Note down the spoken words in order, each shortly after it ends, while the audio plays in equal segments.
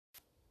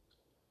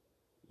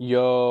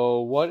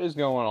Yo, what is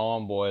going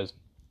on, boys?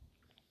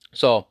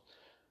 So,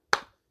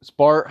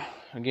 Spart,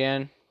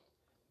 again,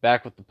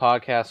 back with the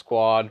podcast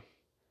squad.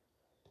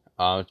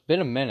 It's been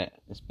a minute.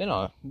 It's been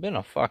a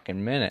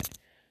fucking minute.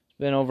 It's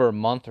been over a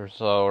month or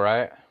so,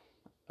 right?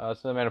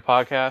 Since I made a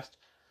podcast.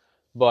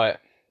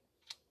 But,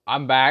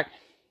 I'm back.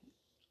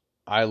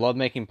 I love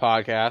making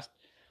podcasts.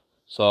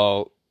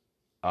 So,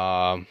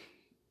 I'm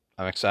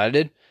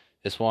excited.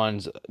 This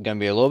one's going to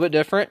be a little bit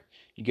different.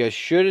 You guys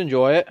should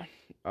enjoy it.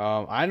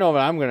 I know that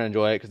I'm going to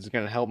enjoy it because it's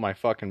going to help my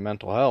fucking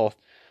mental health.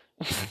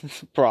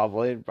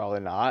 Probably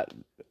not,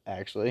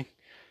 actually.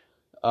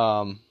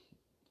 I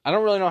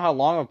don't really know how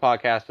long a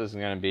podcast this is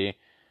going to be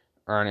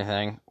or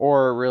anything,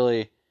 or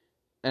really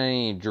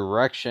any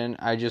direction.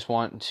 I just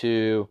want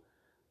to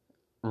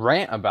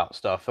rant about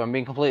stuff, if I'm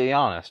being completely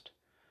honest.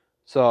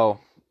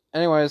 So,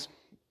 anyways,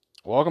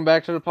 welcome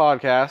back to the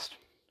podcast.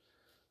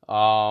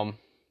 I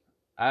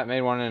haven't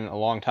made one in a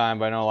long time,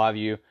 but I know a lot of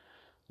you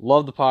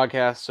love the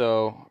podcast,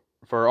 so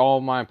for all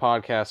my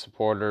podcast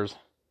supporters,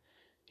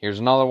 here's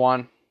another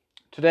one.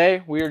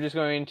 Today, we are just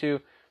going to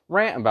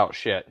rant about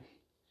shit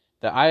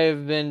that I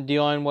have been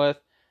dealing with,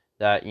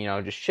 that,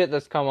 just shit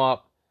that's come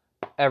up,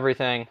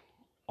 everything,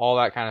 all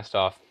that kind of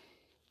stuff.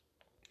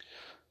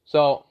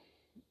 So,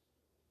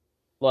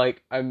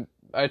 I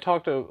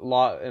talked a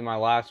lot in my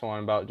last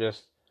one about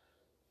just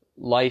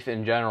life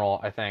in general,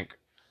 I think,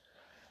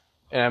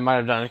 and I might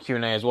have done a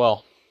Q&A as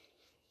well.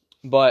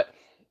 But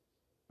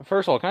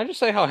first of all, can I just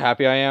say how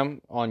happy I am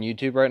on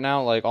YouTube right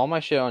now? Like, all my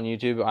shit on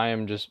YouTube, I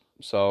am just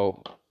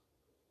so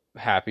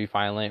happy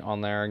finally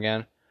on there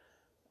again.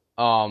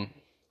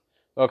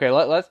 Okay,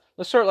 let's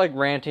start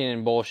ranting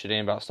and bullshitting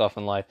about stuff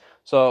in life.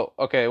 So,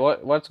 okay,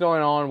 what's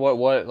going on?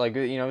 What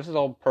this is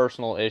all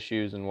personal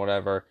issues and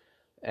whatever.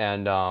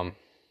 And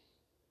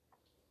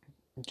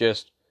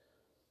just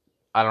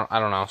I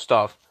don't know,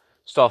 stuff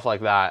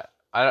like that.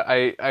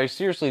 I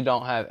seriously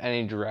don't have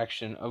any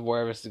direction of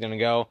where this is going to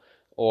go,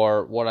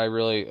 or what I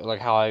really,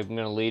 how I'm going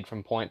to lead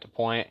from point to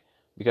point,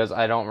 because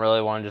I don't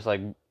really want to just, I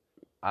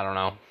don't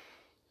know,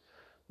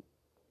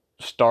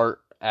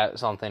 start at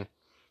something.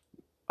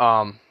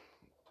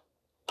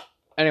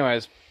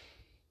 Anyways,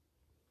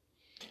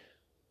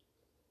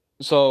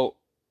 so,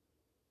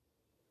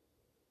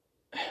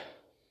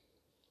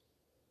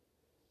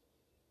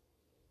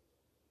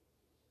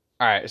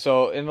 alright,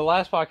 so in the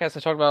last podcast,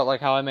 I talked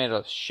about, how I made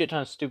a shit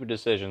ton of stupid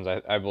decisions,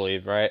 I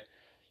believe, right?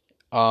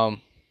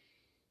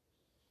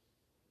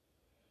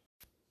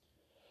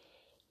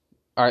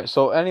 Alright,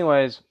 so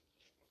anyways,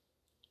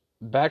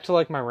 back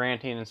to, my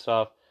ranting and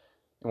stuff,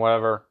 and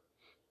whatever.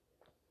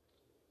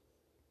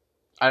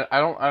 I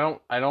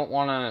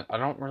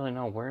don't really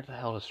know where the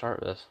hell to start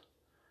this,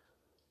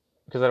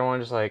 because I don't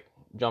want to just,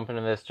 jump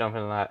into this, jump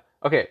into that.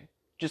 Okay,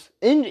 just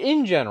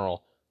in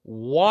general,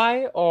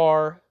 why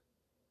are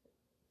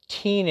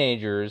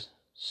teenagers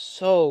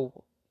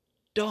so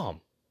dumb?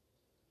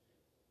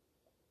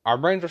 Our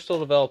brains are still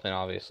developing,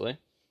 obviously.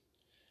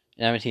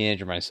 And I'm a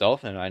teenager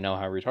myself, and I know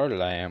how retarded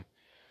I am.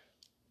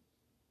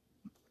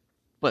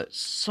 But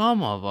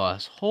some of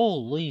us,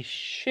 holy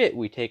shit,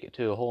 we take it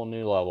to a whole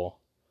new level.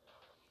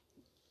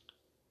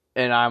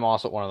 And I'm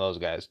also one of those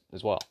guys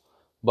as well.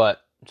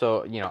 But,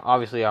 so,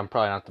 obviously I'm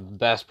probably not the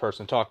best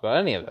person to talk about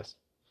any of this.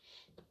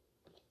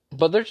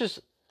 But they're just...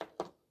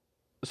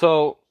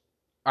 So,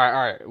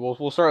 alright,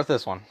 we'll start with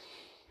this one.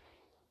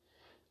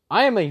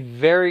 I am a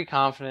very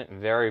confident,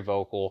 very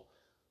vocal,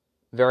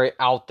 very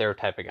out there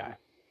type of guy.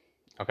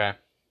 Okay?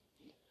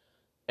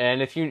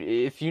 And if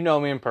you know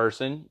me in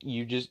person,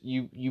 you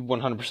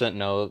 100%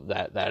 know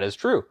that is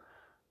true.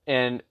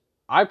 And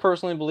I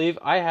personally believe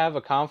I have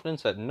a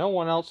confidence that no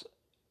one else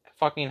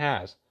fucking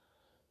has,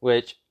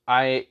 which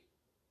I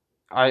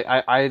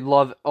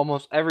love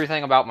almost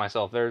everything about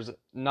myself. There's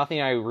nothing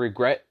I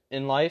regret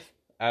in life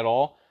at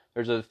all.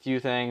 There's a few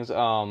things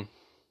that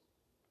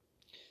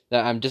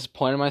I'm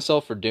disappointed in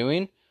myself for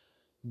doing,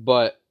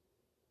 but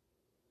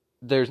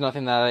there's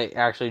nothing that I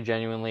actually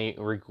genuinely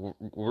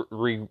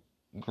regret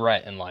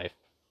in life.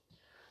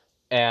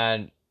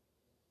 And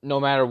no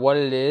matter what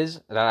it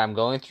is that I'm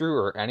going through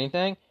or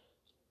anything,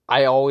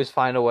 I always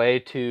find a way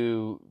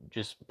to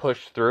just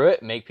push through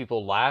it, make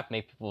people laugh,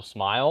 make people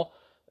smile.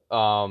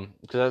 Because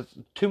that's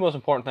two most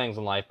important things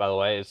in life, by the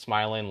way, is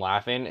smiling,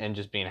 laughing, and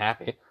just being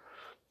happy.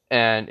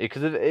 And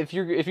because if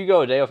you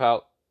go a day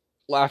without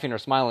laughing or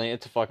smiling,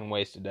 it's a fucking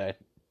wasted day.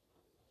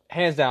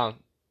 Hands down,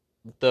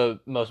 the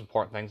most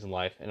important things in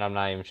life, and I'm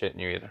not even shitting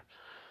you either.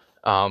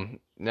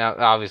 Now,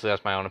 obviously,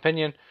 that's my own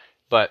opinion,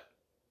 but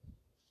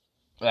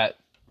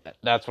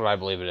that's what I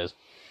believe it is.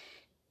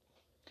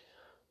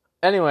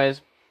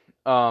 Anyways,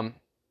 so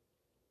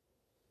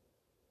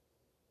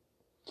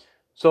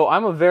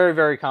I'm a very,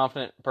 very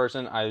confident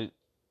person. I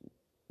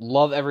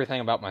love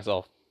everything about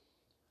myself.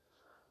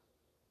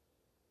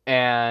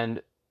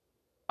 And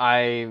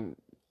I'd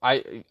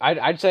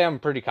say I'm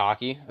pretty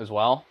cocky as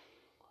well.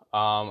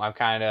 I've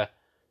kind of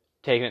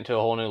taken it to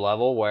a whole new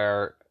level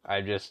where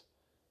I just,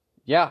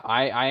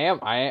 I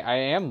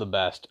am the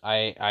best.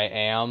 I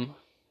am,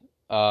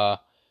 the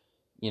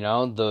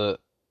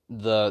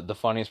the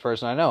funniest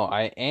person I know.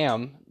 I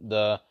am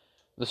the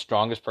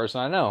strongest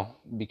person I know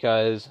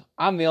because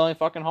I'm the only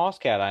fucking hoss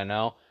cat I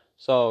know.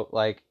 So,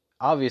 like,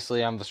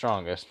 obviously I'm the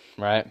strongest,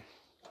 right?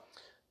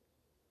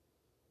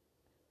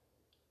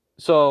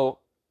 So,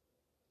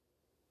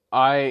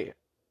 I,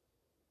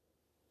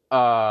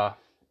 a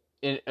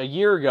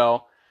year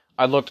ago,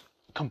 I looked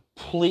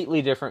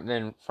completely different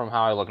than from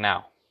how I look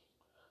now.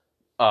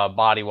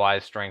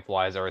 Body-wise,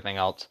 strength-wise, everything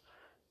else.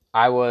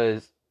 I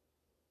was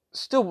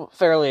still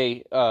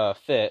fairly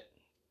fit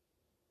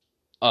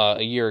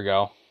a year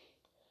ago,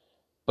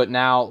 but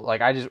now,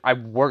 like, I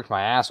worked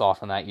my ass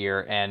off in that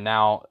year, and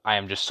now I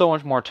am just so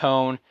much more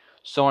toned,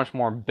 so much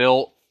more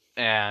built,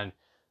 and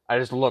I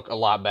just look a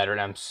lot better,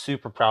 and I'm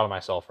super proud of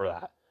myself for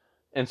that.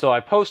 And so I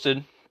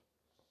posted,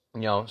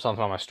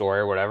 something on my story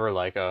or whatever,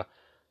 like a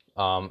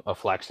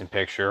flexing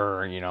picture,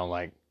 or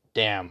like,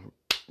 damn,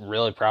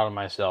 really proud of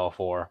myself,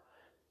 or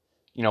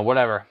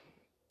whatever.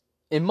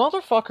 And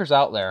motherfuckers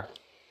out there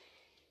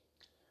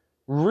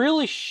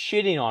really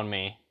shitting on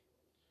me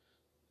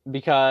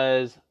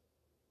because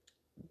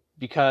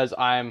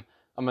I'm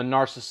a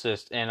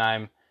narcissist and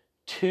I'm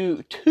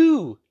too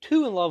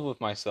in love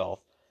with myself.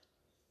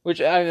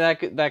 Which, I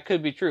mean, that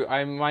could be true.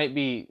 I might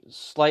be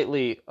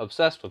slightly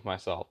obsessed with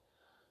myself,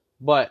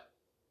 but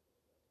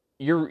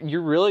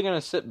you're really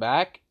gonna sit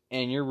back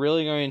and you're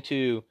really going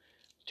to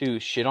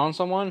shit on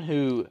someone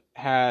who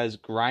has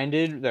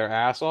grinded their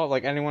ass off.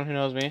 Like, anyone who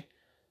knows me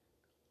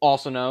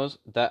also knows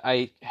that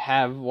I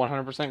have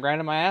 100%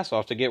 grinded my ass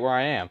off to get where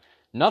I am.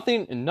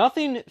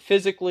 Nothing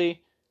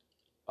physically,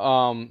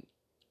 in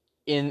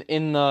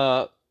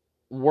the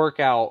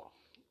workout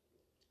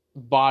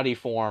body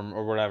form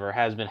or whatever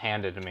has been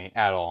handed to me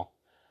at all.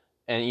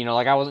 And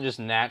like, I wasn't just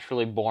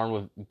naturally born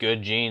with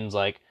good genes.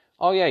 Like,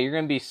 oh yeah, you're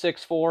gonna be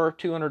 6'4",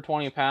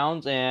 220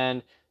 pounds,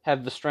 and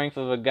have the strength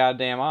of a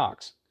goddamn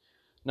ox.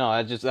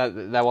 No,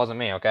 that wasn't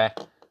me. Okay,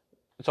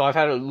 so I've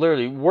had to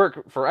literally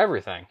work for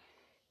everything.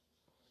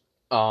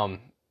 In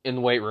the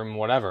weight room,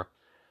 whatever.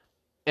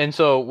 And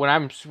so when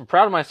I'm super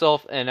proud of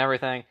myself and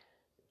everything,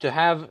 to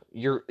have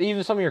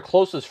even some of your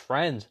closest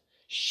friends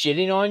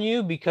shitting on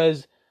you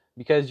because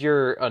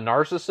you're a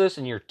narcissist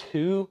and you're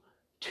too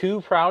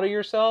proud of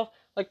yourself,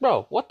 like,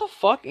 bro, what the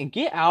fuck? And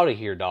get out of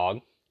here, dog.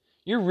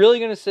 You're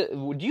really gonna sit?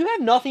 Do you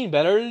have nothing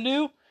better to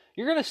do?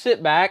 You're gonna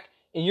sit back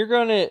and you're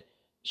gonna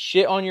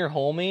shit on your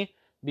homie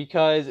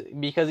because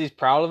he's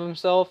proud of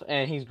himself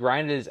and he's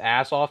grinded his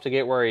ass off to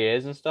get where he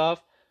is and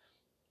stuff.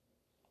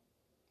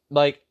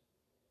 Like,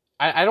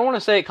 I don't want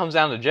to say it comes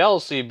down to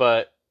jealousy,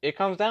 but it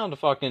comes down to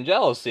fucking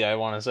jealousy, I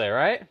want to say,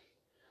 right?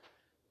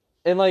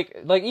 And like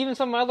even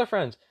some of my other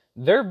friends,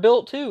 they're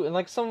built too, and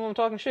like, some of them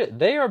talking shit,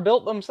 they are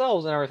built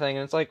themselves and everything,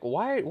 and it's like,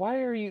 why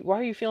are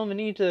you feeling the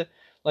need to,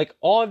 like,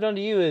 all I've done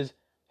to you is,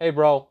 hey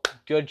bro,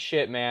 good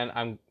shit, man.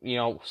 I'm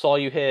saw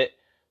you hit,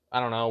 I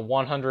don't know,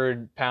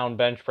 100-pound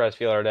bench press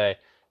the other day.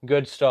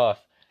 Good stuff.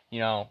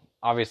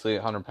 Obviously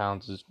 100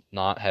 pounds is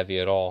not heavy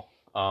at all.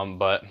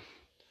 But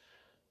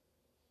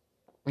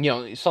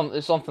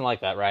something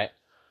like that, right?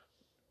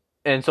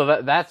 And so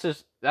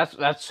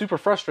that's super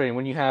frustrating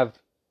when you've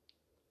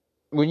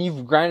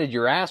grinded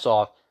your ass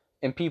off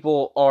and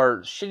people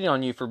are shitting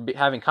on you for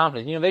having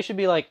confidence. They should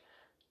be like,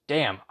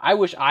 damn, I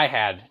wish I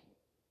had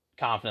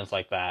confidence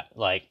like that.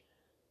 Like,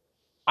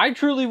 I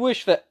truly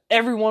wish that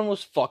everyone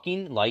was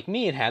fucking like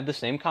me and had the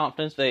same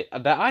confidence that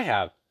I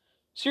have.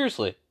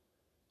 Seriously.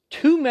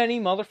 Too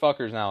many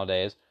motherfuckers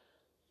nowadays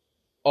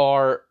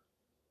are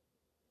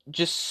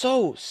just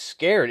so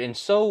scared and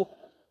so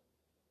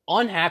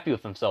unhappy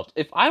with themselves.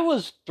 If I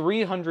was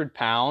 300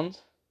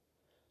 pounds,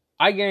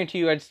 I guarantee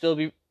you I'd still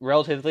be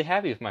relatively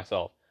happy with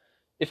myself.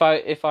 If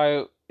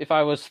I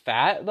was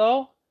fat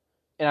though,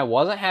 and I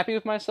wasn't happy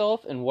with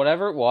myself and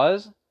whatever it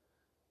was,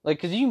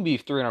 like, cause you can be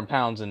 300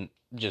 pounds and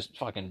just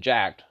fucking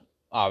jacked,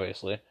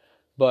 obviously.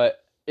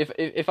 But if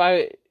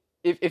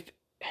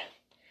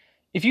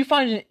you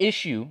find an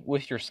issue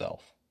with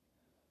yourself,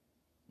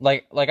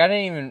 like I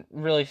didn't even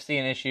really see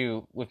an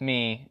issue with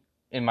me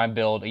in my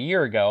build a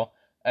year ago.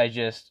 I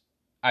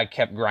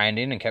kept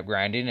grinding,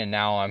 and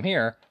now I'm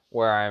here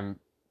where I'm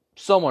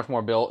so much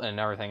more built and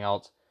everything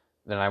else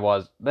than I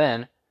was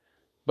then.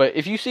 But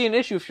if you see an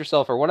issue with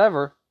yourself or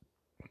whatever,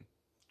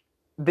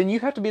 then you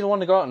have to be the one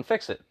to go out and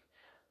fix it.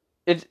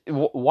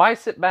 Why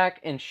sit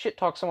back and shit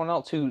talk someone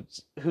else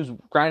who's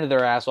grinded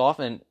their ass off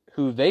and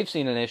who they've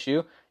seen an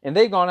issue and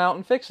they've gone out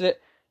and fixed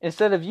it,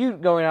 instead of you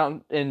going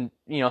out and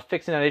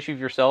fixing that issue of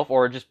yourself,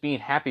 or just being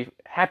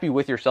happy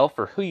with yourself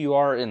for who you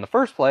are in the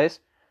first place.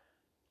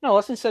 No,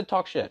 let's instead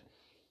talk shit.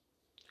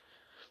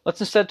 Let's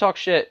instead talk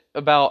shit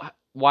about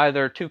why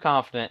they're too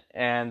confident,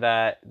 and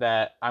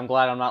that I'm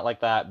glad I'm not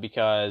like that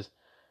because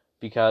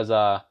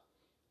yeah,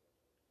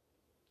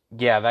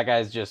 that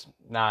guy's just,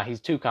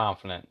 he's too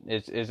confident.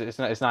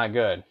 It's not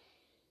good.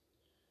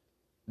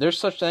 There's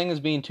such thing as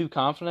being too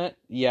confident?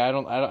 Yeah,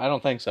 I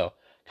don't think so.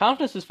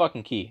 Confidence is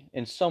fucking key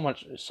in so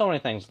many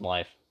things in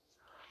life.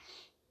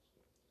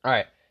 All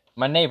right,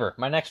 my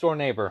next door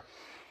neighbor.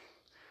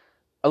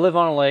 I live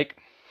on a lake.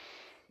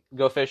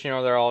 Go fishing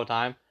over there all the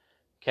time.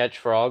 catch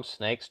frogs,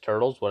 snakes,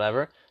 turtles,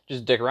 whatever.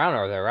 Just dick around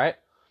over there, right?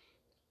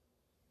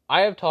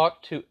 I have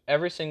talked to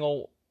every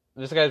single...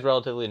 This guy's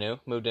relatively new.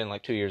 Moved in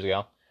like 2 years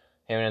ago.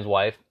 Him and his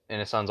wife. And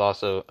his son's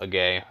also a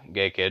gay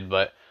kid.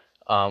 But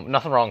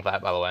nothing wrong with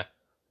that, by the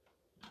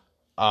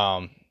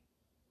way.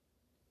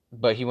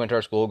 But he went to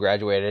our school,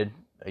 graduated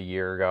a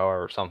year ago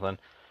or something.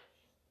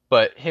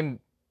 But him...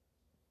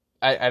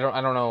 I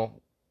don't know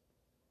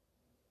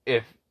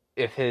if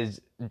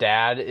his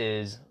dad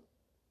is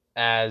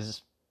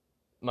as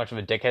much of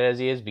a dickhead as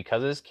he is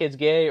because his kid's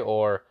gay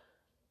or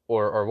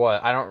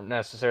what. I don't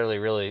necessarily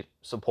really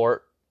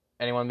support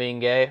anyone being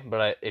gay,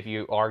 but if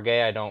you are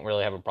gay, I don't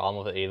really have a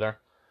problem with it either.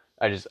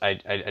 I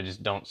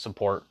just don't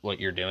support what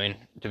you're doing,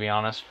 to be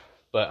honest.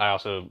 But I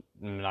also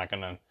am not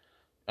gonna,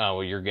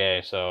 well, you're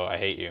gay, so I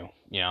hate you,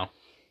 you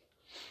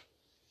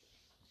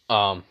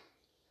know.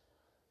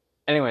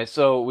 Anyway,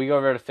 so we go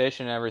over to fish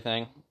and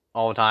everything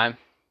all the time.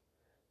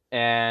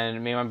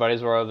 And me and my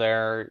buddies were over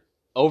there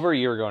over a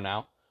year ago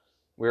now.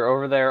 We were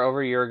over there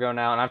over a year ago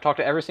now, and I've talked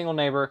to every single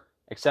neighbor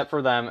except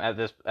for them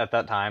at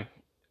that time,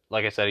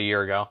 like I said, a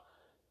year ago.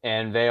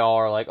 And they all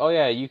are like, oh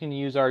yeah, you can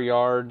use our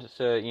yard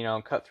to, you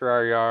know, cut through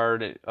our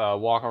yard,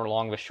 walk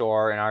along the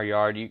shore in our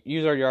yard. You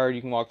use our yard,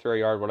 you can walk through our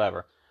yard,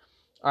 whatever.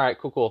 All right,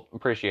 cool,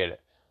 appreciate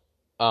it.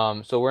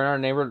 So we're in our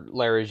neighbor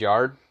Larry's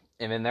yard,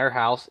 and then their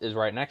house is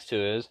right next to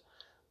his.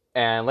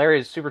 And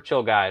Larry's a super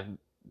chill guy,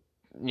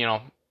 you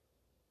know,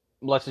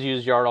 lets us use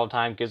his yard all the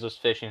time, gives us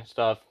fishing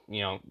stuff, you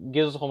know,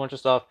 gives us a whole bunch of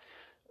stuff,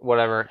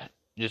 whatever,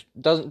 just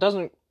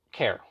doesn't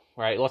care,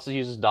 right? Lets us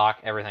use his dock,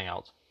 everything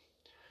else.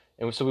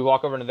 And so we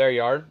walk over into their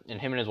yard, and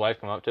him and his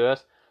wife come up to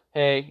us.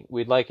 Hey,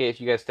 we'd like it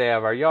if you guys stay out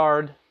of our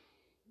yard.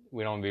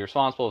 We don't want to be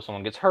responsible if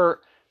someone gets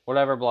hurt,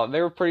 whatever, blah.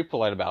 They were pretty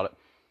polite about it.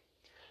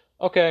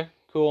 Okay,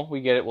 cool,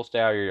 we get it, we'll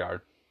stay out of your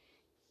yard.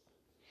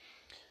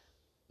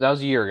 That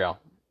was a year ago.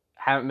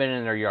 Haven't been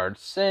in their yard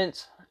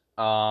since.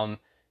 Haven't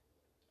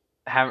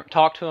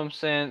talked to them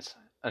since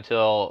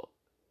until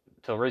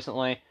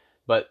recently.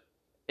 But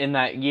in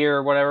that year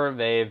or whatever,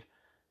 they've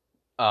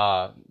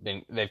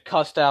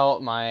cussed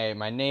out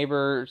my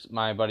neighbors,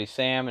 my buddy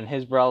Sam and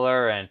his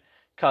brother, and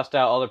cussed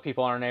out other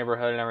people in our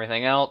neighborhood and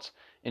everything else,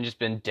 and just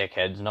been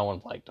dickheads. No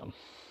one's liked them.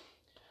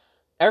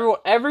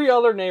 Every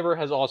other neighbor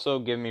has also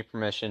given me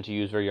permission to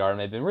use their yard, and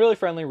they've been really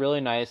friendly,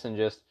 really nice, and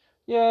just,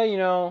 yeah, you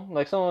know,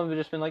 like some of them have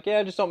just been like,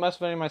 yeah, just don't mess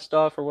with any of my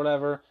stuff or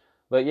whatever.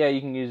 But yeah, you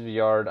can use the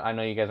yard. I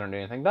know you guys aren't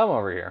doing anything dumb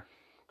over here.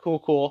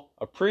 Cool.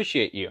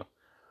 Appreciate you.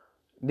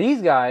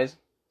 These guys,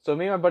 so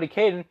me and my buddy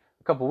Caden,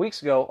 a couple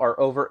weeks ago, are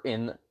over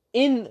in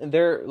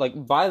their,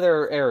 like, by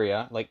their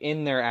area, like,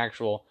 in their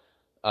actual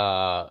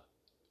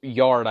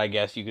yard, I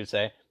guess you could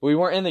say. But we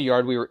weren't in the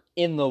yard, we were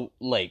in the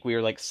lake. We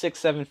were like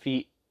 6-7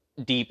 feet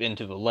deep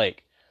into the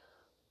lake.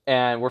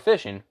 And we're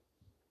fishing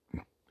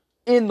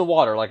in the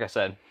water, like I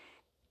said.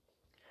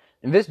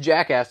 And this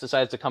jackass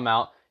decides to come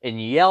out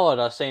and yell at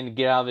us saying to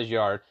get out of his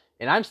yard.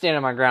 And I'm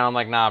standing my ground. I'm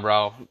like, nah,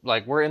 bro.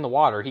 Like, we're in the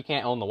water. He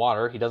can't own the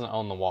water. He doesn't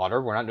own the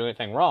water. We're not doing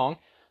anything wrong.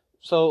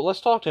 So let's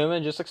talk to him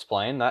and just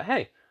explain that,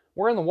 hey,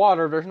 we're in the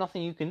water. There's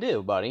nothing you can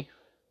do, buddy.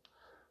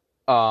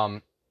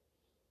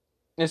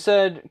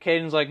 Instead,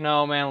 Caden's like,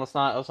 no, man, let's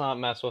not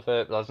mess with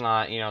it. Let's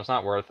not, you know, it's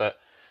not worth it.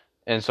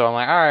 And so I'm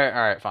like, all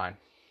right, fine.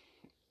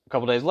 A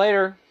couple days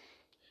later,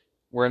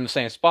 we're in the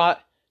same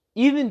spot,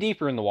 even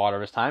deeper in the water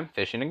this time,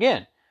 fishing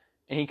again.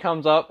 And he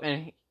comes up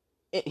and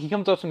he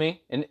comes up to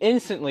me, and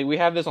instantly, we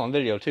have this on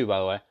video too, by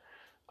the way.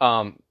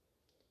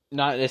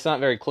 It's not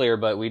very clear,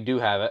 but we do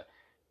have it.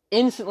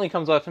 Instantly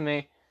comes up to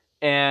me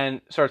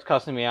and starts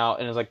cussing me out,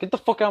 and is like, get the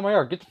fuck out of my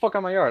yard, get the fuck out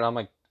of my yard. And I'm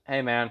like,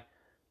 hey man,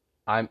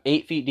 I'm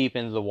 8 feet deep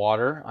into the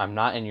water. I'm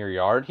not in your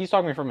yard. He's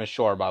talking from his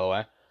shore, by the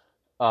way.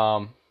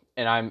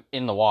 And I'm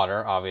in the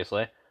water,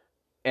 obviously.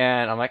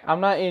 And I'm like,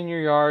 I'm not in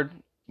your yard.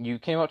 You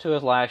came up to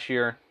us last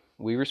year.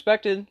 We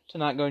respected to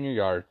not go in your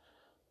yard.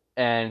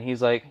 And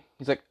he's like,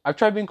 I've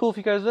tried being cool with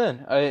you guys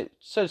then. I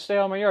said stay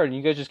out of my yard, and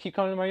you guys just keep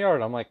coming to my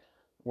yard. I'm like,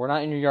 we're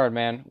not in your yard,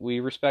 man. We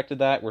respected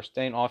that. We're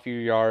staying off your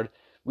yard.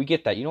 We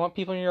get that. You don't want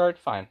people in your yard?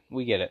 Fine.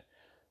 We get it.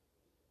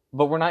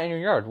 But we're not in your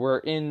yard. We're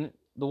in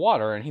the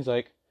water. And he's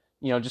like,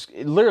 you know,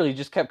 literally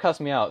just kept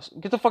cussing me out.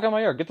 Get the fuck out of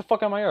my yard. Get the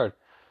fuck out of my yard.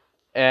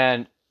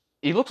 And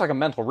he looks like a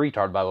mental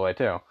retard, by the way,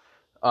 too.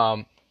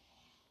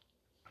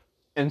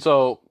 And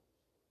so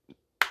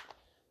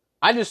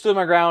I just stood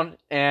my ground,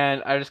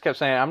 and I just kept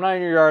saying, I'm not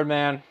in your yard,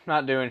 man.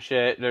 Not doing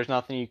shit. There's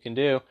nothing you can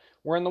do.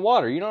 We're in the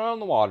water. You don't own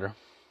the water.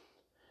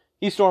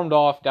 He stormed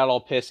off, got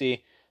all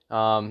pissy.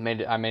 I made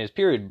his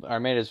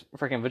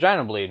freaking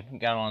vagina bleed.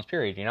 Got on his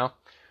period, you know?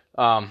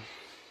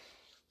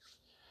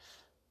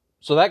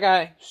 So that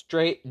guy,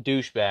 straight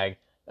douchebag.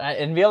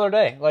 And the other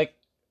day, like,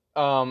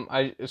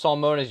 I saw him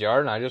mowing his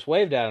yard, and I just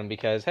waved at him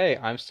because, hey,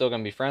 I'm still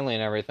going to be friendly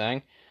and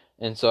everything.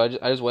 And so I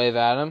just wave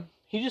at him.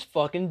 He just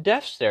fucking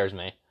death stares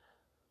me.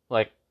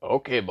 Like,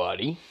 okay,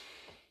 buddy.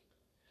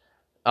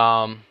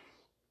 So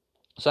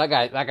that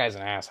guy's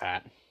an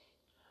asshat.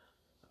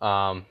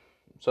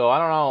 So I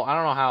don't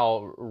know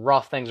how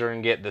rough things are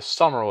going to get this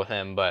summer with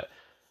him, but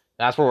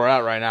that's where we're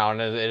at right now,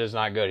 and it is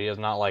not good. He does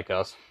not like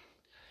us.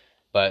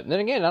 But then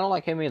again, I don't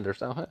like him either,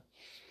 so.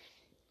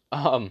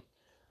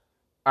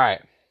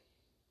 Alright.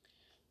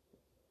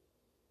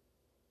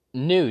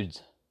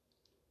 Nudes.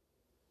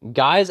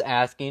 Guys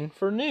asking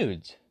for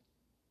nudes.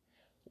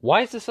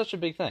 Why is this such a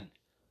big thing?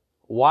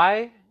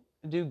 Why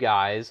do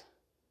guys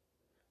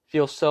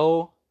feel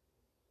so...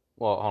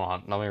 Well, hold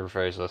on. Let me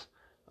rephrase this.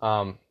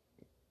 Because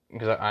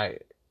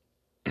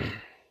let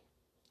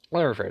me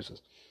rephrase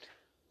this.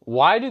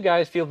 Why do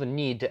guys feel the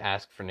need to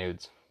ask for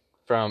nudes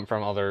from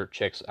other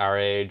chicks our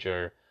age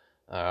or,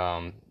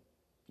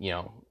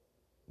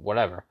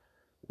 whatever?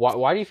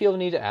 Why do you feel the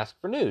need to ask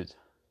for nudes?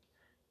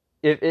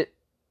 It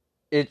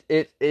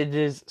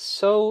is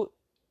so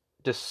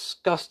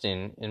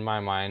disgusting in my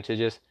mind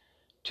to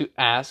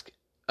ask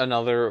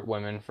another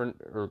woman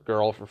or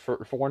girl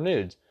for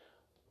nudes.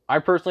 I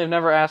personally have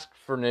never asked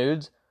for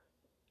nudes.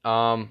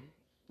 Never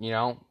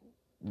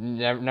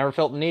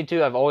felt the need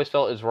to. I've always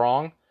felt it's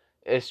wrong.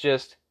 It's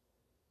just,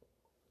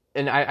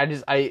 and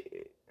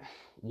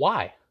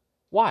why?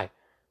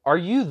 Are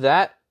you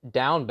that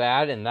down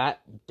bad and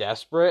that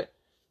desperate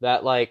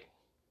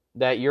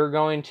that you're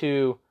going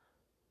to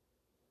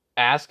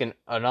ask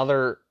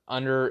another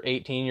under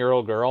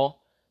 18-year-old girl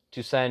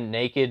to send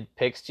naked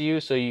pics to you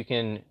so you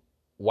can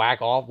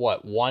whack off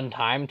one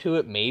time to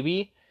it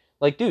maybe?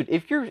 Like, dude,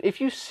 if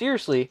you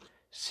seriously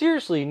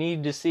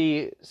need to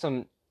see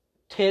some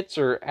tits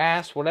or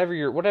ass,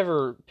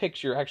 whatever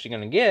pics you're actually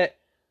gonna get,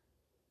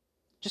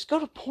 just go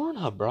to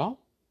Pornhub, bro.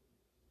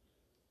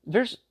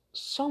 There's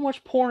so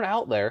much porn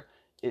out there.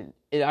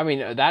 I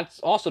mean,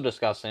 that's also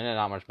disgusting and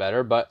not much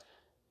better, but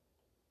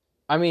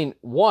I mean,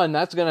 one,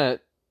 that's gonna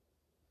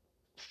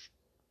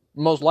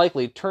most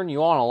likely turn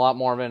you on a lot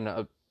more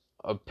than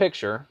a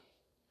picture,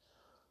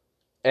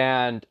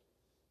 and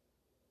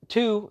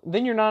two,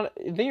 then you're not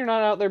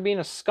out there being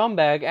a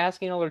scumbag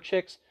asking other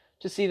chicks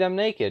to see them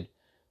naked,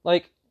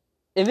 like,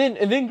 and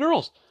then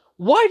girls,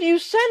 why do you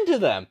send to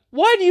them?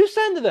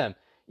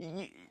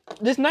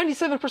 This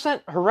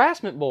 97%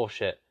 harassment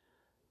bullshit.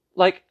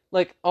 Like,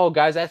 oh,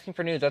 guys asking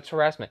for nudes, that's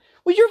harassment.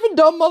 Well, you're the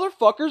dumb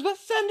motherfuckers that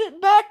send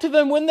it back to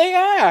them when they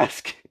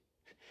ask.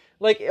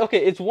 Like,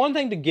 okay, it's one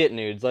thing to get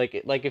nudes. Like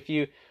if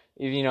you're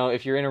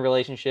in a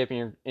relationship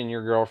and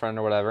your girlfriend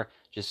or whatever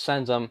just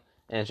sends them,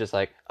 and it's just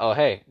like, oh,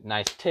 hey,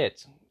 nice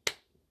tits.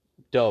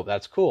 Dope,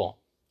 that's cool,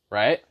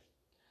 right?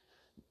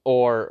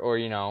 Or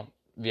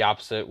the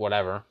opposite,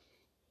 whatever.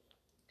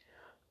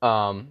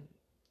 But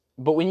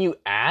when you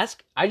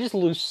ask, I just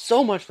lose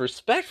so much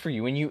respect for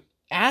you when you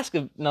ask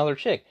another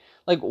chick.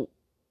 Like,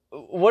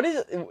 what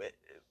is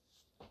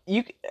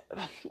you?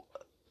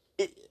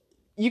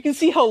 You can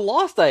see how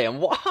lost I am.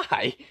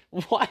 Why?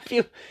 Why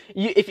feel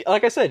you? If,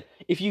 like I said,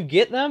 if you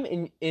get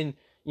them in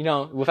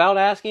without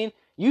asking,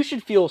 you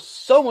should feel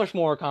so much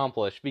more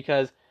accomplished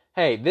because,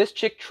 hey, this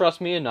chick trusts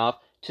me enough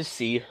to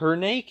see her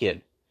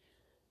naked,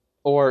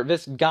 or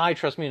this guy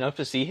trusts me enough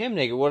to see him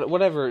naked.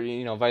 Whatever,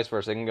 vice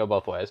versa. It can go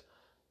both ways.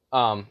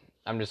 I'm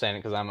just saying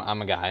it because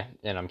I'm a guy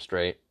and I'm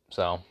straight.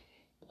 So,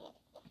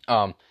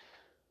 but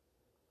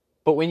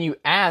when you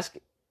ask,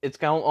 it's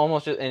kind of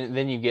almost just, and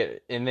then you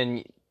get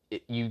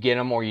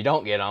them or you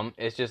don't get them.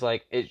 It's just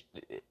like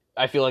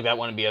I feel like that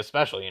wouldn't be as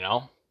special,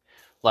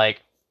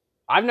 Like,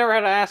 I've never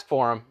had to ask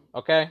for them,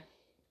 okay,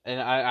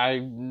 and I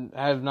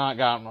have not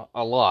gotten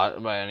a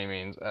lot by any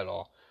means at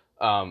all.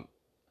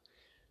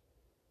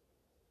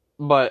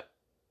 But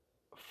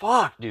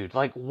fuck, dude,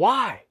 like,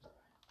 why?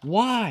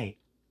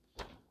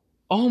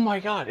 Oh my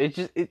god, it's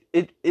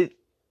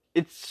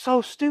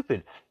so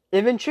stupid.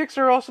 And then chicks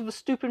are also the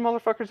stupid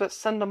motherfuckers that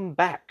send them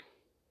back.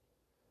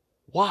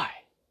 Why?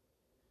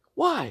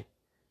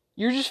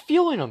 You're just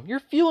fueling them. You're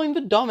fueling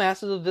the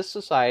dumbasses of this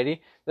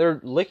society. They're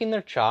licking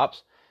their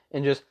chops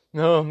and just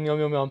nom nom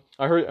nom nom.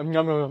 I heard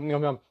nom nom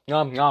nom nom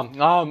nom nom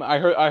nom.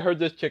 I heard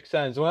this chick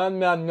sends nom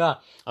nom nom.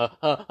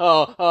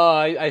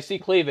 I see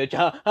cleavage.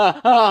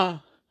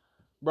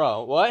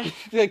 Bro, what?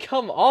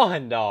 Come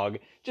on, dog.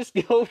 Just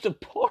go to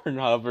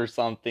Pornhub or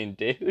something,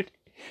 dude.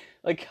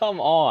 Like, come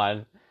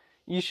on.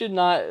 You should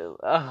not.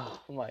 Oh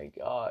my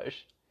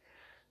gosh.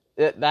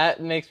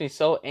 That makes me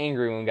so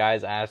angry when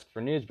guys ask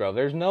for nudes, bro.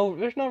 There's no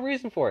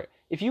reason for it.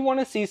 If you want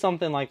to see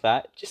something like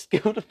that, just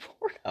go to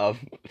Pornhub.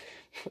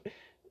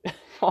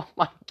 Oh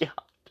my god.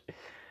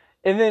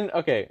 And then,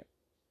 okay,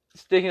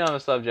 sticking on the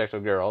subject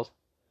of girls,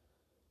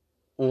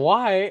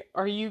 why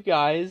are you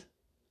guys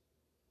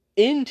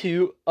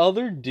into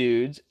other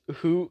dudes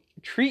who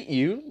treat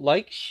you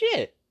like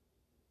shit?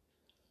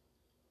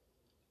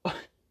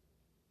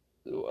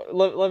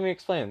 Let me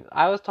explain.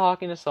 I was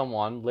talking to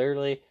someone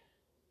literally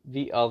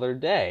the other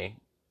day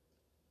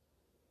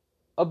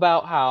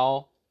about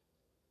how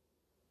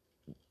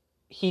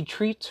he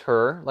treats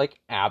her like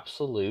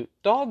absolute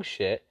dog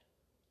shit,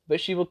 but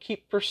she will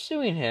keep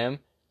pursuing him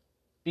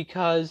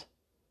because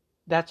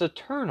that's a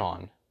turn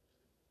on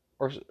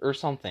or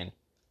something.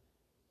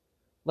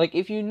 Like,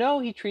 if you know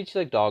he treats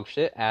you like dog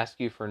shit, asks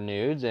you for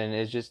nudes, and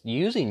is just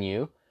using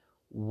you,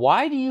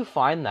 why do you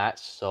find that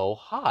so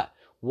hot?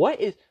 What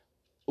is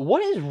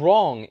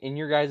wrong in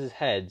your guys'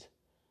 heads?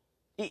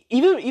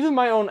 Even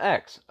my own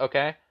ex,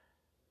 okay?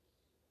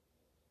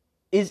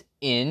 is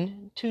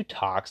into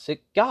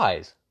toxic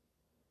guys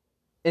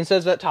and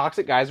says that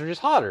toxic guys are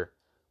just hotter.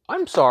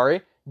 I'm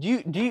sorry.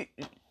 Do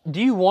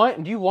you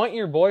want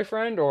your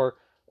boyfriend or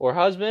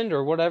husband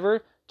or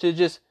whatever to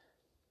just,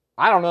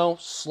 I don't know,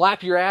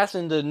 slap your ass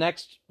in the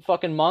next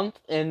fucking month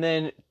and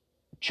then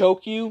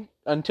choke you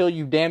until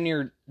you damn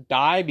near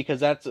die because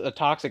that's a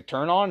toxic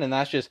turn on, and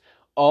that's just,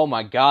 oh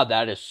my god,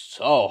 that is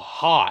so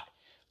hot.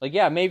 Like,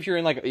 yeah, maybe if you're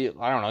in like, I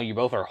don't know, you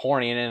both are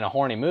horny and in a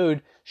horny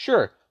mood,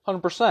 sure,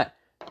 100%.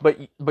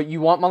 But you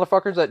want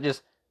motherfuckers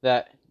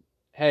that,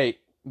 hey,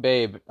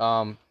 babe,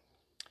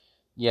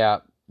 yeah,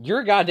 you're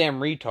a goddamn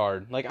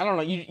retard. Like, I don't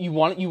know, you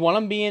want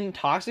them being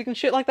toxic and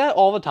shit like that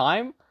all the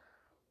time?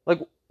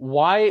 Like,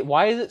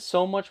 why is it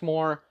so much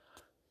more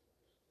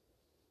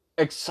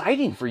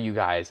exciting for you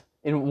guys?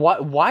 And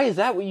why is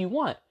that what you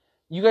want?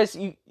 You guys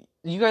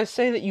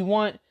say that you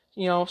want,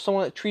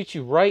 someone that treats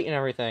you right and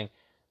everything.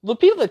 The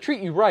people that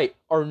treat you right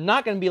are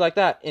not going to be like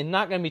that and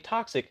not going to be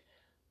toxic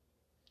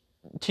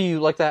to you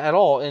like that at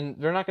all, and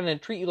they're not going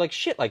to treat you like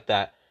shit like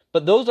that.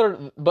 But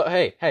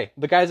hey,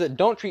 the guys that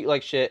don't treat you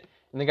like shit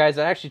and the guys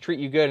that actually treat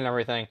you good and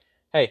everything,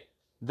 hey,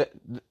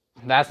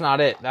 that's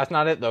not it. That's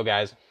not it though,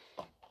 guys.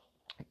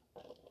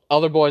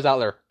 Other boys out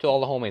there, to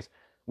all the homies,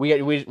 we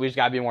just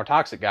gotta be more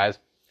toxic, guys.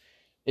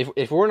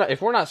 If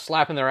we're not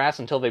slapping their ass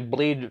until they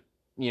bleed,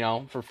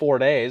 for 4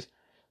 days,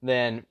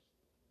 then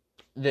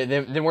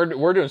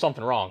we're doing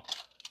something wrong.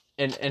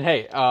 And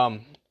hey,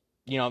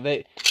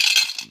 they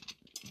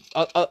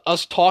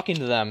us talking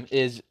to them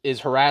is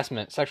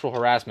harassment, sexual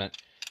harassment.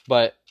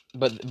 But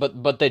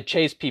they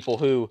chase people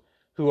who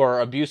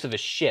are abusive as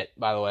shit,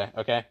 by the way,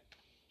 okay?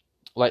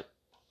 Like,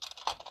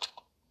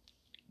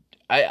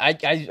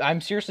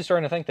 I'm seriously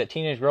starting to think that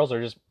teenage girls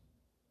are just,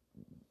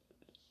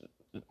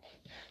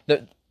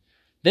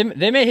 they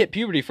may hit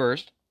puberty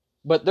first,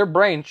 but their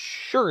brains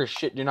sure as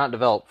shit do not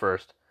develop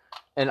first.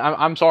 And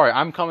I'm sorry,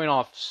 I'm coming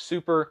off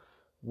super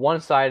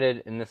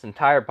one-sided in this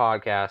entire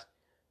podcast.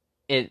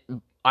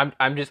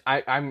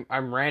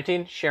 I'm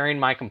ranting, sharing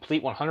my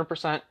complete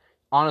 100%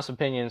 honest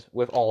opinions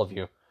with all of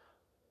you.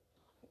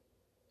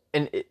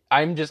 And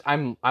I'm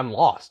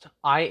lost.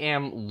 I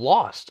am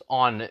lost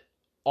on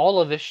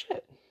all of this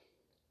shit.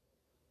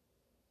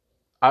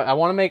 I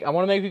want to make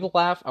people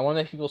laugh. I want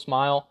to make people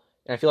smile,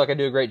 and I feel like I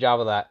do a great job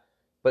of that.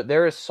 But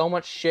there is so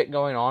much shit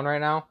going on right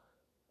now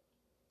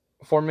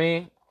for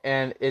me,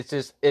 and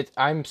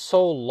I'm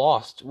so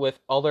lost with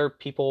other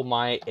people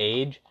my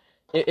age.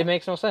 It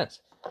makes no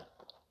sense.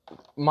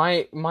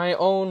 My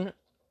own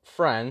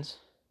friends,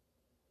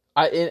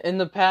 in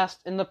the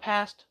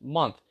past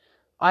month,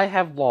 I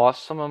have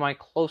lost some of my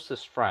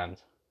closest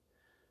friends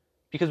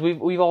because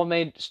we've all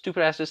made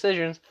stupid ass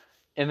decisions,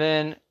 and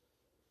then,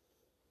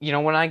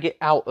 when I get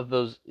out of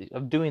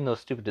doing those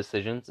stupid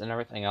decisions and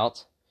everything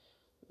else,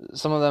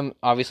 some of them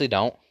obviously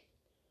don't,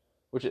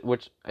 which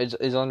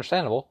is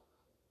understandable.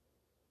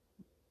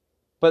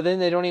 But then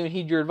they don't even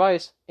heed your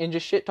advice and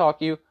just shit talk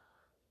you,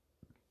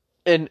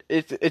 and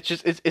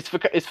it's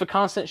for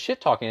constant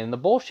shit talking and the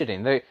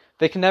bullshitting.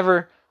 They can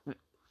never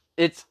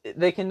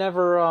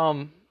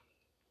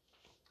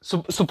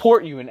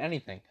support you in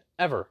anything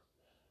ever.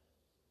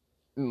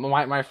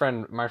 My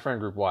friend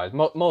group wise,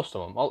 most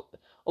of them,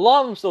 a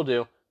lot of them still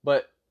do.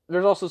 But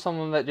there's also some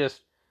of them that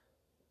just,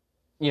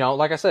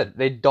 like I said,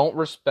 they don't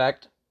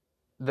respect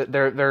that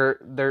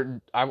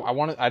they're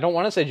I don't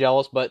want to say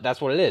jealous, but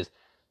that's what it is.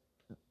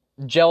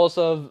 Jealous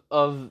of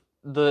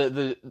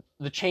the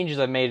changes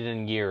I've made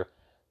in a year,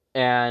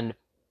 and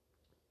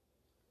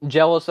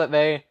jealous that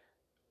they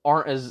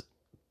aren't as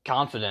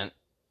confident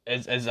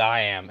as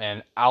I am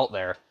and out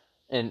there.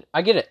 And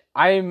I get it.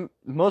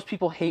 Most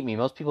people hate me.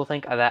 Most people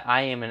think that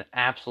I am an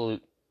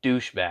absolute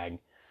douchebag,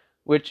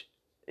 which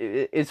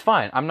is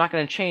fine. I'm not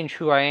going to change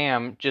who I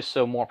am just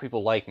so more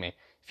people like me.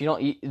 If you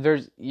don't,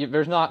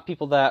 there's not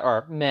people that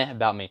are meh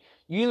about me.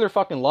 You either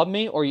fucking love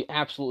me or you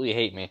absolutely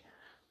hate me,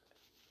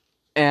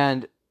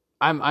 and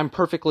I'm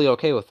perfectly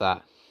okay with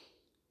that.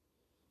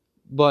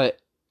 But,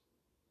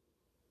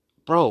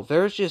 bro,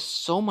 there's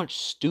just so much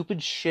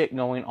stupid shit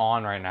going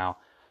on right now.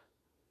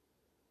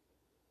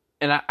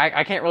 And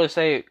I can't really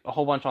say a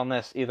whole bunch on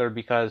this either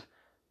because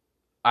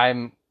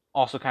I'm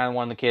also kind of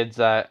one of the kids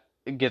that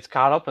gets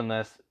caught up in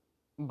this.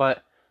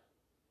 But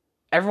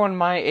everyone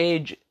my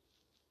age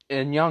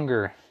and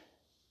younger,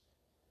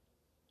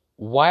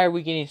 why are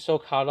we getting so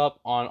caught up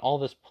on all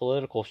this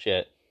political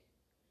shit?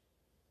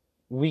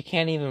 We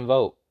can't even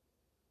vote.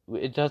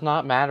 It does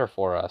not matter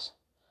for us.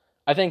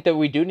 I think that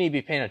we do need to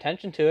be paying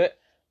attention to it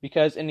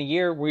because in a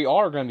year we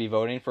are going to be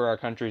voting for our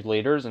country's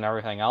leaders and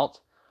everything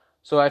else.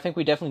 So I think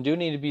we definitely do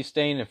need to be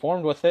staying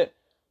informed with it.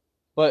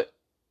 But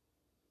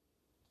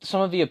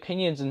some of the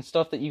opinions and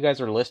stuff that you guys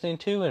are listening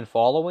to and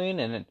following,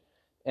 and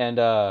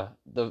the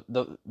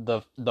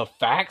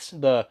facts,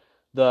 the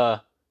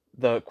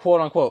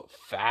quote unquote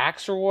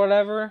facts or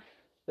whatever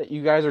that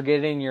you guys are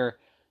getting your,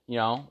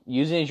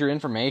 using as your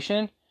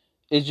information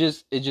is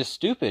just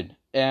stupid.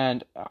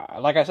 And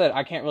like I said,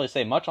 I can't really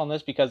say much on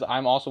this because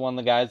I'm also one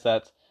of the guys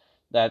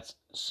that's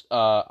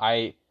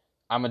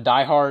I'm a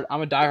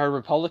diehard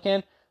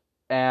Republican,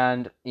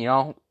 and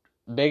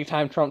big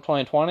time Trump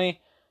 2020.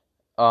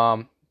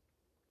 And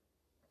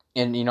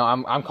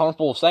I'm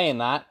comfortable saying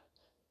that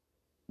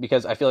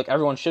because I feel like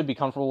everyone should be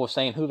comfortable with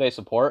saying who they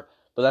support,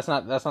 but that's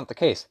not the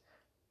case.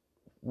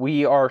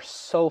 We are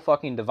so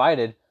fucking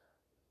divided,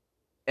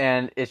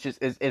 and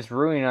it's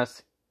ruining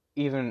us.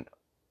 Even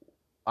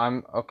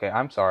I'm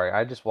sorry.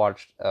 I just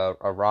watched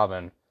a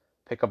robin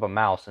pick up a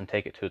mouse and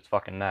take it to its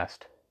fucking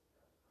nest.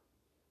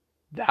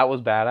 That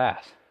was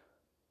badass.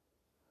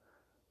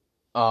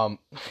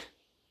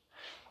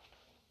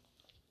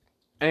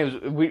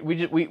 Anyways,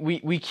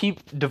 we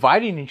keep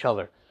dividing each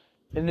other,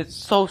 and it's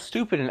so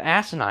stupid and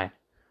asinine.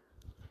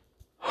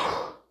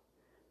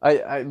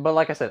 But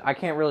like I said, I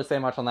can't really say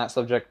much on that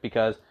subject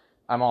because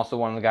I'm also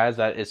one of the guys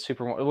that is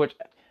super. Which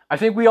I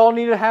think we all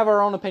need to have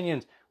our own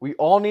opinions. We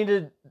all need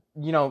to,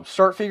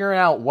 start figuring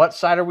out what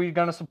side are we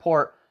going to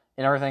support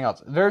and everything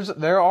else.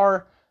 There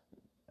are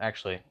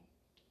actually.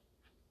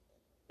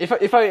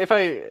 If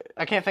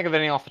I can't think of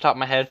any off the top of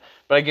my head,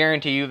 but I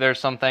guarantee you there's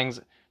some things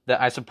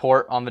that I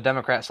support on the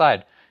Democrat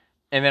side.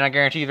 And then I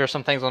guarantee you there's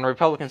some things on the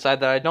Republican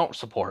side that I don't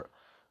support.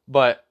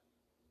 But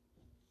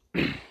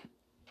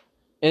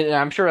and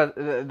I'm sure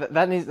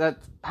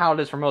that's how it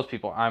is for most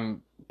people.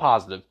 I'm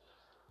positive.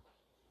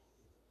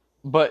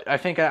 But I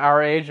think at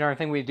our age and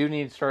everything, we do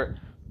need to start,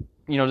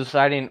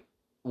 deciding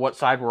what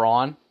side we're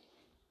on.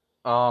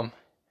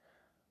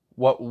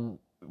 What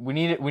we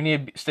need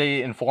to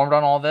stay informed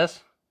on all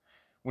this.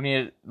 We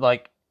need to,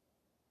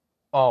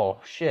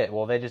 oh shit,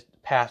 well they just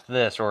passed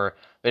this or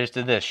they just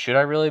did this. Should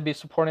I really be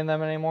supporting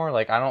them anymore?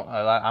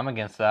 I'm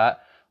against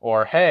that.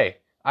 Or hey,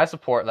 I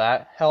support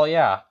that. Hell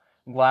yeah.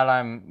 I'm glad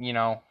I'm,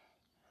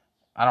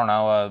 I don't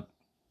know, a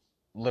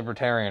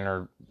libertarian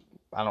or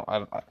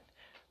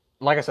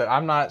like I said,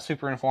 I'm not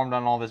super informed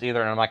on all this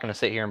either, and I'm not going to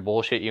sit here and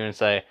bullshit you and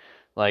say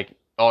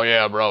oh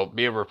yeah, bro,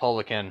 be a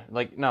Republican.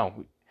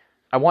 No.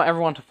 I want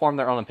everyone to form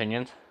their own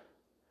opinions.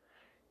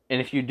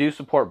 And if you do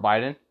support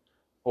Biden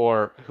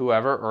or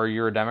whoever, or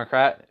you're a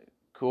Democrat,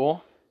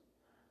 cool.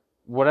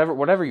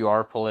 Whatever you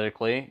are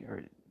politically,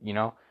 or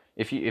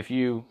if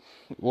you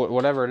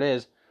whatever it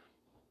is,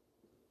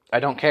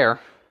 I don't care.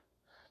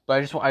 But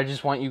I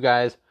just want you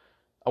guys,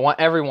 I want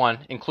everyone,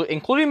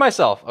 including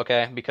myself,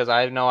 okay? Because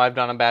I know I've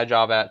done a bad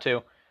job at it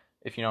too.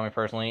 If you know me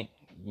personally,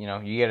 you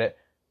get it.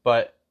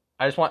 But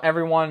I just want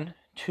everyone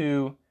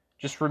to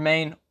just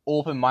remain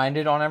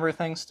open-minded on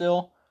everything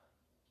still,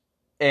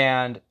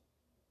 and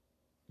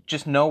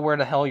just know where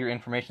the hell your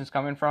information's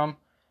coming from,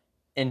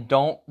 and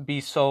don't be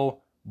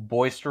so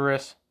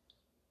boisterous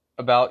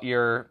about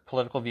your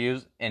political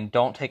views, and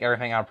don't take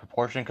everything out of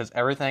proportion, because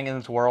everything in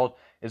this world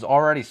is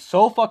already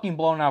so fucking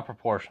blown out of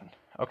proportion,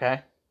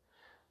 okay?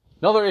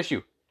 Another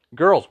issue.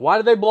 Girls, why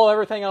do they blow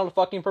everything out of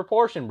fucking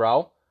proportion,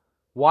 bro?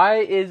 Why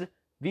is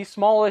the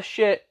smallest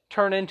shit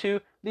turned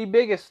into the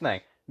biggest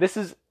thing? This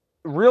is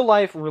real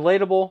life,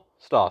 relatable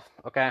stuff,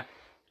 okay?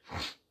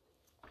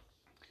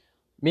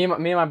 Me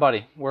and my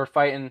buddy were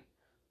fighting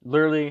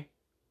literally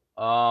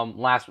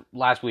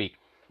last week.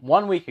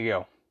 1 week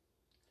ago.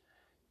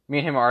 Me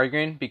and him are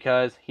arguing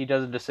because he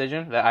does a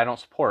decision that I don't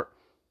support.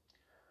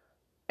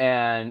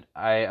 And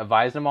I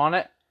advised him on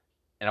it,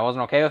 and I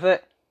wasn't okay with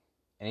it.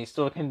 And he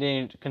still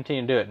continued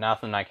to do it.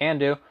 Nothing I can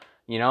do,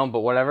 but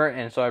whatever.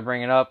 And so I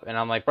bring it up, and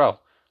I'm like, bro,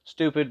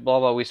 stupid, blah,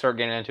 blah. We start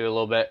getting into it a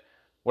little bit.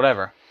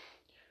 Whatever.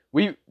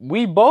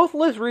 We both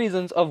list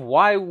reasons of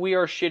why we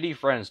are shitty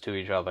friends to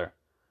each other.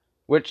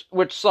 Which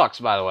sucks,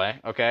 by the way,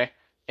 okay?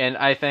 And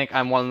I think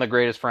I'm one of the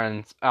greatest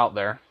friends out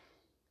there.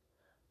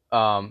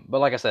 But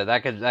like I said,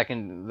 that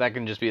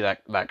can just be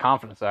that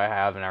confidence that I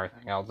have and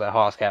everything else, that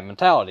Hosscat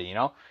mentality,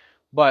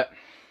 But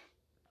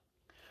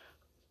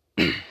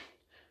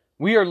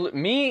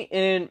me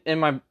and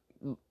my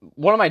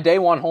one of my day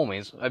one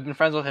homies. I've been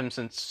friends with him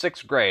since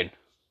 6th grade.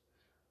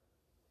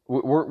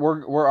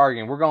 We're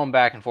arguing. We're going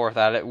back and forth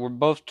at it. We're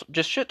both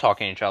just shit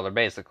talking each other,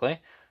 basically,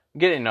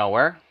 getting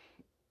nowhere,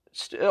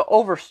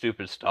 over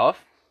stupid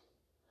stuff.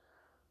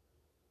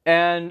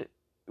 And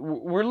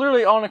we're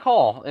literally on a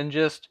call and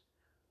just,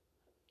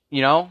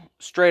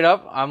 straight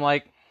up, I'm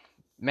like,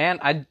 man,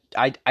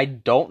 I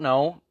don't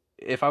know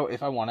if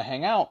I want to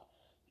hang out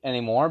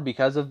anymore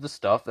because of the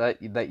stuff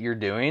that you're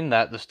doing,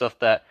 the stuff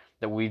that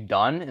we've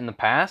done in the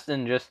past,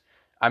 and just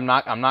I'm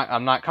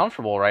not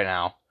comfortable right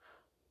now.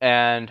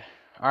 And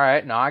all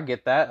right, no, I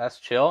get that. That's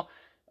chill.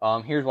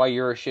 Here's why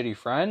you're a shitty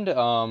friend.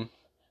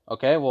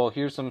 Okay, well,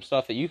 here's some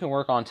stuff that you can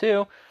work on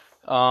too.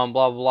 Blah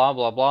blah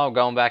blah blah.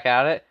 Going back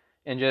at it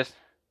and just,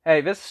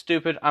 hey, this is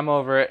stupid. I'm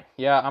over it.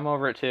 Yeah, I'm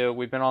over it too.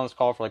 We've been on this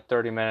call for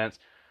 30 minutes.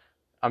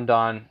 I'm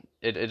done.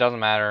 It doesn't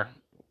matter.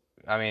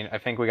 I mean, I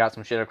think we got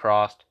some shit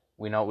across.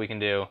 We know what we can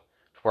do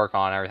to work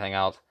on everything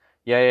else.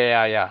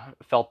 Yeah.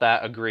 Felt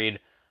that. Agreed.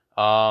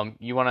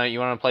 You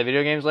wanna play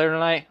video games later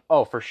tonight?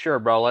 Oh, for sure,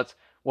 bro.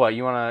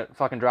 You wanna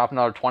fucking drop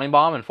another 20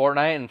 bomb in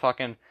Fortnite and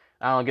fucking,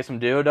 I don't know, get some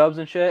duo dubs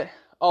and shit?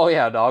 Oh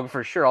yeah, dog,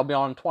 for sure. I'll be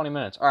on in 20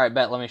 minutes. Alright,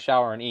 bet, let me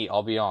shower and eat.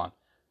 I'll be on.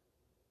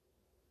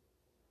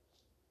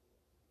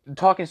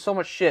 Talking so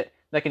much shit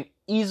that can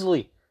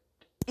easily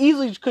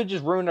easily could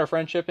just ruin our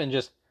friendship and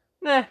just,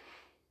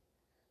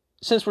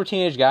 since we're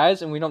teenage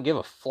guys and we don't give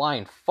a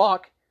flying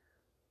fuck,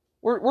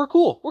 we're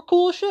cool. We're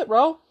cool as shit,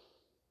 bro.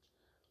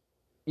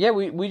 Yeah,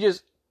 we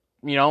just,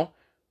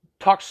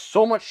 talk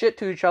so much shit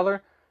to each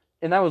other,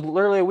 and that was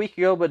literally a week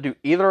ago, but do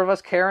either of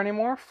us care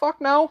anymore? Fuck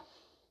no.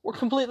 We're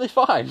completely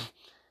fine.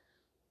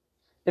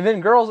 And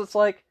then girls, it's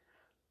like,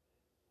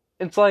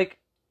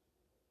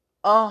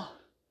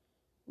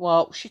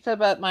 well, she said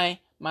about my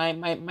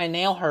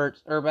nail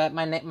hurts, or about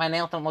my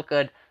nails don't look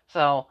good,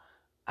 so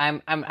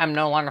I'm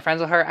no longer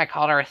friends with her. I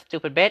called her a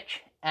stupid bitch,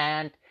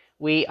 and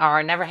we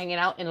are never hanging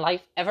out in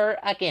life ever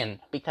again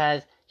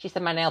because she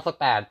said my nails look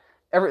bad.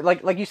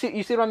 Like you see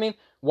what I mean?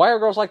 Why are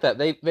girls like that?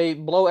 They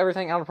blow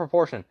everything out of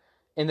proportion,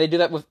 and they do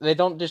that with. They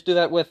don't just do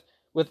that with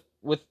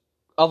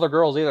other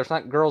girls either. It's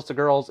not girls to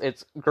girls.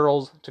 It's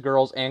girls to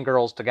girls and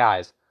girls to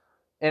guys.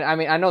 And I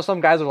mean, I know some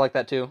guys are like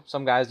that too.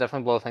 Some guys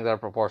definitely blow things out of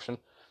proportion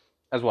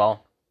as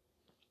well.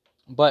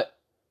 But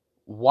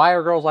why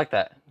are girls like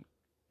that?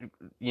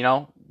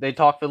 They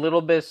talk the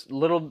little.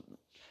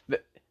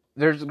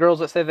 There's girls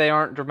that say they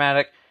aren't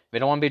dramatic. They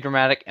don't want to be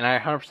dramatic, and I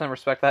 100%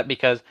 respect that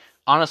because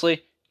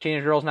honestly,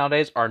 teenage girls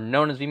nowadays are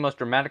known as the most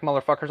dramatic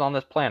motherfuckers on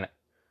this planet.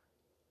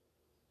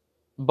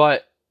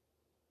 But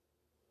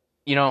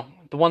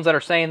the ones that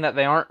are saying that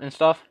they aren't and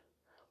stuff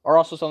are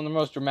also some of the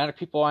most dramatic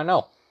people I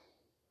know.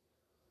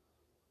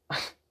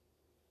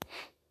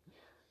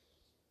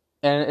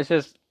 And it's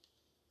just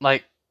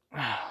like,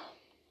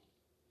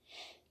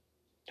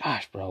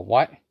 gosh, bro,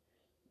 what?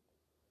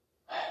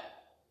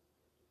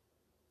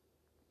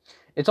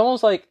 It's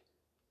almost like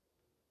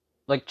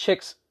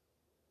chicks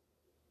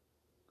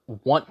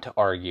want to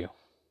argue.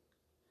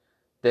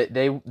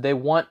 They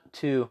want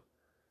to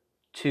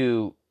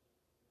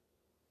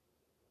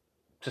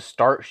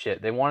start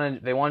shit. They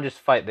want to just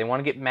fight. They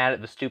want to get mad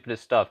at the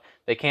stupidest stuff.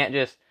 They can't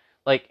just,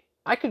 like,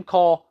 I could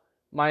call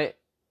my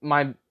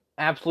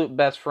absolute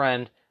best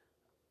friend.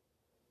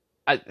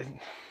 I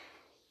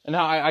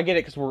get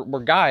it because we're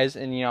guys,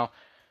 and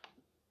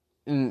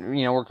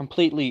we're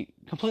completely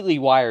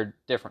wired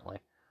differently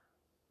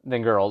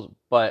than girls.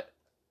 But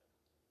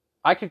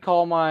I could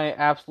call my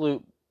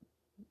absolute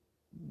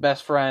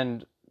best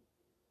friend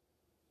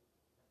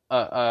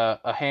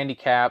a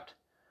handicapped,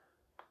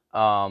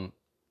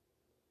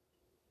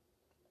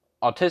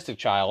 autistic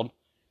child,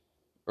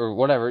 or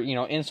whatever,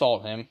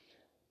 insult him,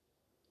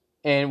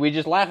 and we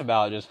just laugh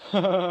about it, just,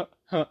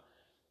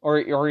 or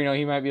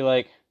he might be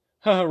like,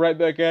 right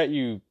back at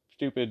you,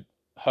 stupid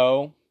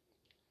hoe,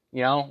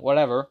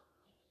 whatever,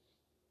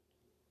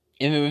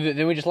 and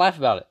then we just laugh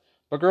about it.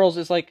 But girls,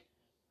 it's like,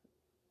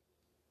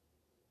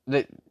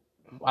 I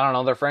don't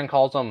know, their friend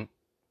calls them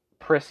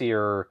prissy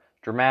or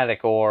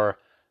dramatic, or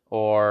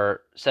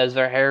says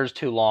their hair's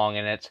too long,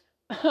 and it's,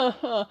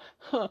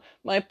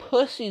 my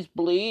pussy's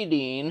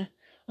bleeding.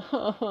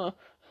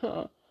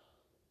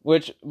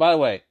 Which, by the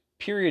way,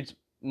 periods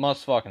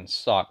must fucking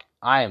suck.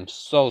 I am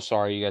so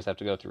sorry you guys have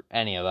to go through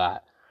any of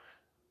that.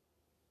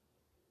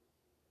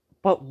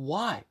 But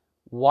why?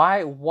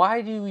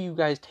 Why do you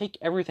guys take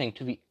everything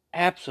to the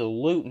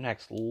absolute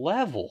next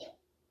level?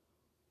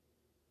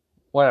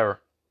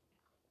 Whatever.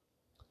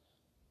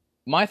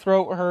 My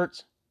throat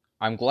hurts.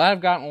 I'm glad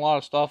I've gotten a lot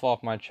of stuff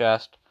off my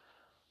chest.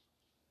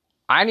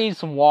 I need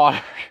some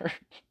water.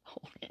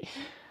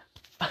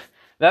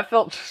 That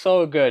felt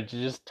so good to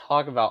just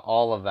talk about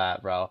all of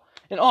that, bro.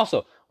 And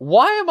also,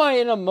 why am I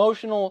an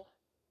emotional,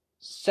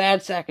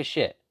 sad sack of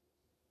shit?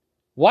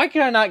 Why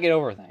can I not get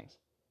over things?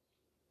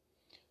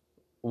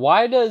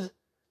 Why does...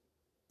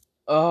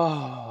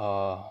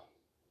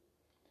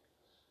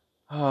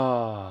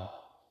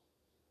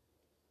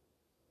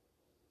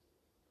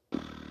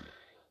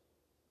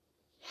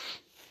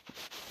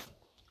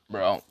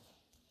 Bro.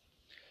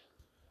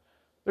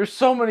 There's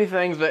so many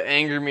things that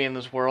anger me in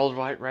this world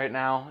right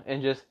now,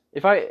 and just,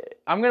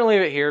 I'm gonna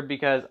leave it here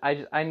because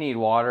I need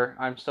water.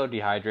 I'm so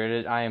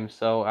dehydrated. I am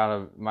so out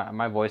of,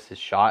 my voice is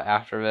shot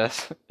after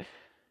this.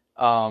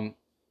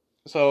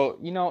 So,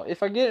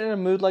 if I get in a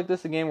mood like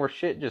this again where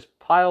shit just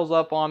piles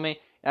up on me,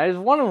 and I just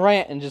want to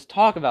rant and just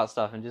talk about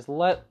stuff and just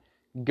let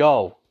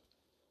go,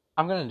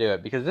 I'm gonna do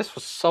it because this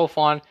was so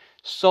fun,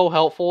 so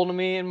helpful to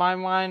me in my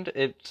mind.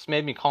 It just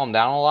made me calm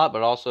down a lot,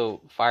 but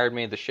also fired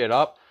me the shit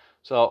up.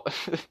 So,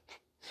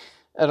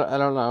 I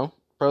don't know.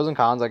 Pros and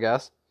cons, I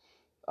guess.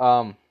 But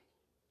I'm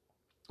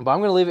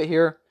going to leave it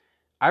here.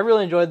 I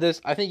really enjoyed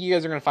this. I think you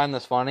guys are going to find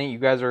this funny. You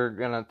guys are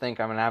going to think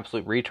I'm an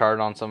absolute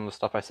retard on some of the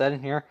stuff I said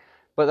in here.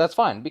 But that's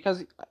fine.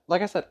 Because,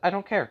 like I said, I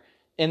don't care.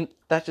 And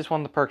that's just one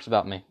of the perks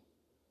about me.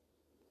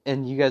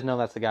 And you guys know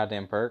that's the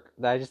goddamn perk.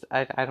 That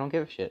I don't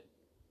give a shit.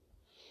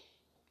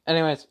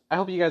 Anyways, I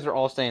hope you guys are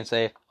all staying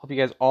safe. Hope you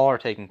guys all are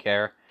taking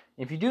care.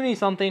 If you do need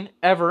something,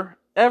 ever,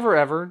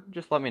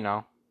 just let me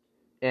know.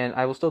 And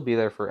I will still be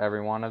there for every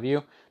one of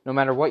you. No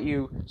matter what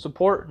you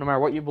support, no matter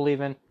what you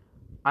believe in,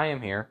 I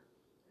am here.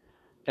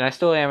 And I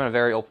still am a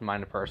very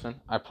open-minded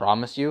person. I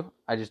promise you.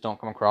 I just don't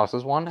come across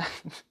as one.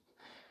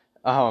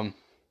 I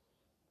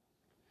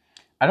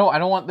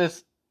don't want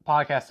this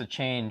podcast to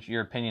change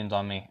your opinions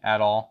on me at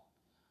all.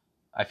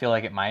 I feel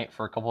like it might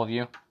for a couple of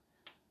you,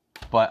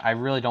 but I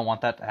really don't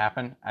want that to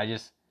happen.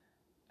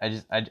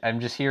 I'm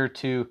just here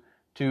to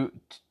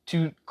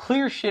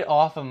clear shit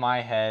off of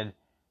my head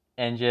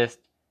and just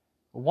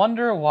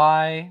wonder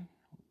why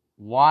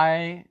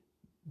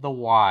the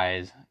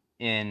whys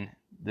in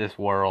this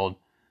world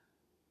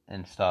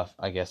and stuff,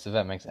 I guess, if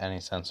that makes any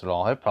sense at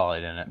all. It probably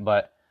didn't,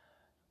 but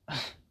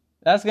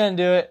that's gonna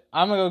do it.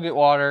 I'm gonna go get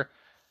water,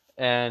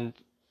 and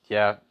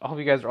yeah, I hope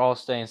you guys are all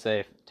staying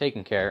safe,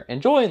 taking care,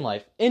 enjoying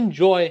life.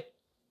 Enjoy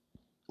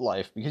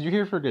life, because you're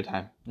here for a good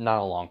time, not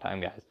a long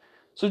time, guys.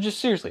 So just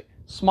seriously,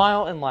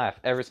 smile and laugh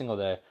every single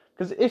day,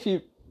 because if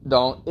you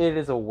don't, it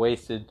is a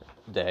wasted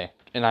day,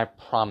 and I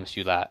promise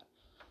you that.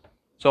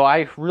 So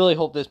I really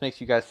hope this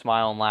makes you guys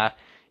smile and laugh,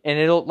 and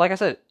it'll, like I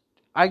said,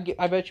 I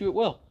bet you it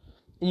will.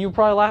 And you'll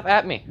probably laugh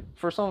at me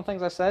for some of the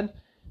things I said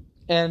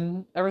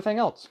and everything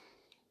else.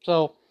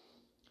 So,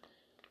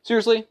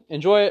 seriously,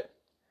 enjoy it.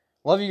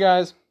 Love you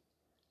guys.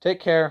 Take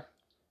care.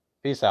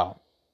 Peace out.